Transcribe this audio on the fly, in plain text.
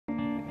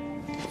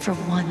For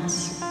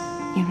once,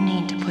 you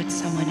need to put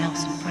someone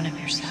else in front of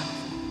yourself.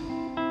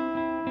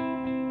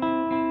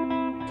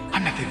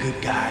 I'm not the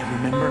good guy,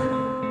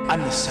 remember?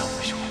 I'm the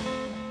selfish one.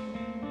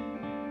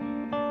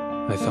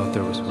 I thought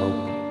there was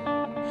hope.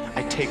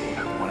 I take what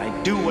I want,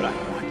 I do what I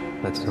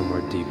want. That's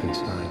somewhere deep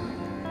inside.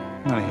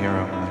 Not a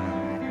hero.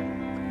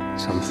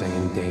 Something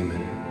in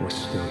Damon was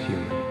still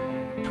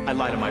human. I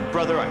lie to my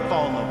brother, I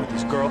fall in love with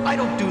this girl. I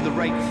don't do the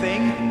right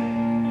thing.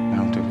 I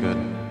don't do good.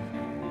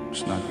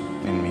 It's not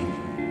in me.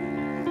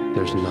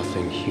 There's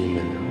nothing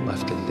human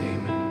left in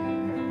Damon.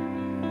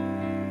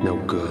 No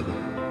good.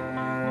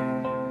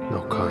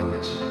 No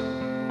kindness.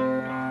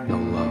 No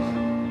love.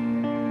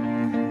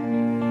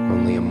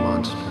 Only a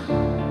monster.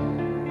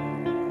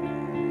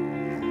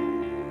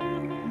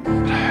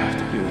 But I have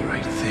to do the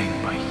right thing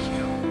by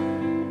you.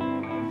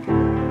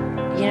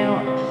 You know,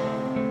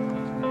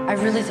 I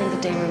really think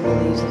that Damon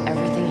believes that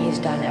everything he's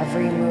done,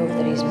 every move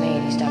that he's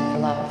made, he's done for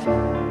love.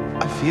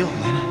 I feel,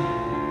 Lena.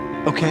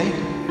 Okay?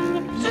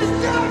 Just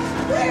not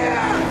fair!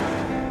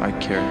 I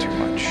care too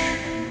much.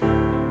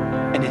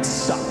 And it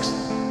sucks.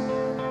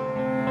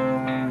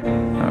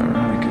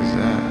 Ironic as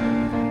that.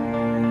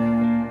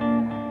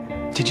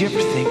 Did you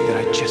ever think that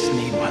I just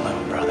need my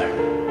little brother?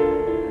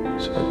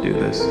 So I do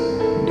this.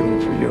 I'm doing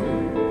it for you.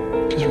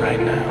 Because right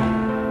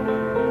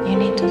now, You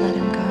need to let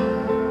him go.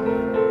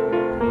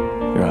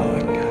 You're all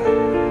I got.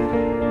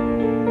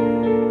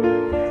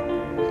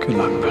 good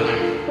luck, brother.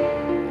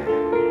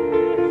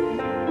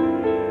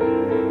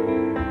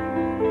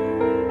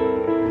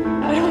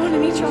 I don't want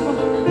any trouble.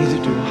 Neither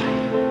do I.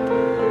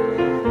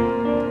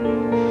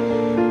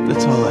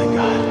 That's all I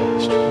got.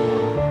 It's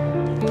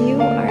true. You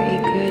are a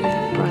good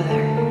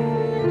brother.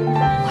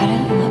 Why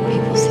don't you let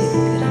people see the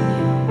good in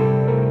you?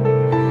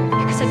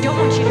 Because I don't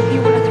want you to be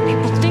what other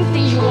people think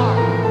that you are.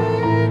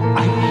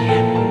 I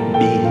can't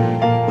be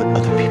what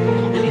other people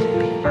want me to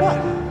be. What?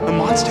 A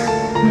monster?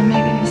 Well,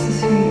 maybe this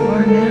is who you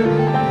are now.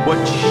 What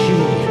she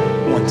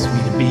wants me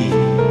to be.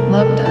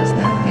 Love does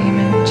that,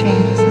 Damon. It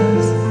changes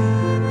us.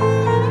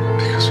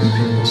 Because when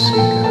people see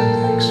good,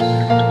 they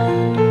expect good.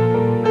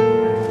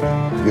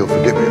 You'll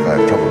forgive me if I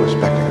have trouble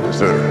respecting a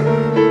deserter.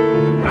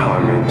 Well, I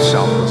mean,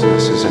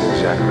 selflessness isn't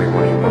exactly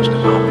one of your most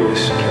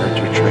obvious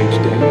character traits,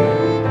 Damon.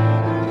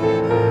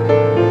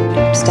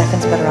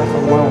 Stefan's better off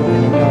alone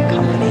than in your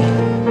company.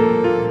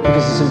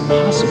 Because it's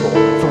impossible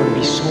for her to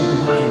be so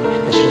blind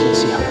that she doesn't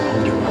see how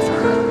wrong you are for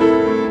her.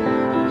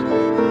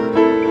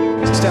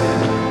 Stefan,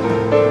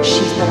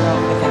 She's better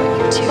off without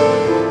you,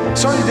 too.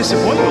 sorry to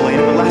disappoint you,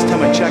 Elena, but last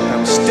time I checked, I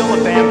was still a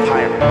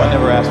vampire. I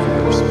never asked for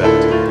your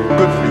respect.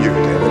 Good for you,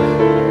 David.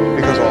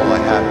 Because all I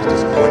have is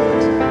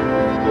disappointment.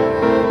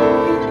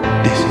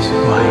 This is who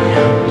I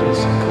am,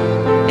 Jessica.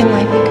 It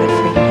might be good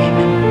for you,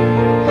 Damon,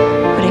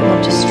 but it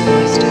won't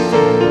destroy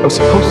Stefan. I was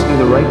supposed to do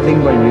the right thing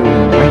by you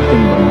and the right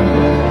thing by my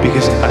brother.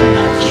 Because I'm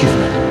not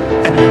human,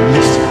 and I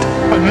miss it.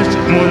 I miss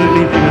it more than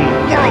anything in the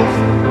world.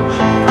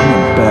 I'm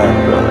a bad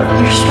brother.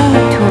 You're strung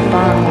up to a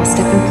bomb while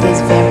Stefan plays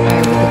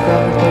vampire with the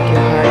girl who broke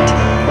your heart.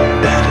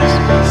 That is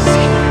my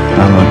secret.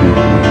 I love you.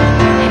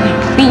 Damon,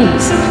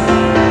 please.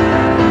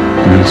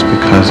 And it's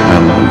because I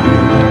love you.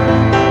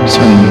 I'm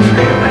setting you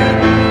free, Elena.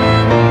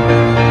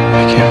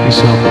 I can't be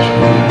selfish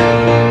for you.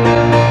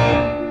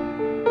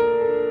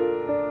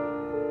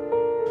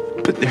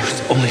 But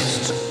there's only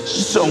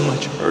so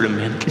much hurt a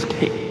man can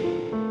take.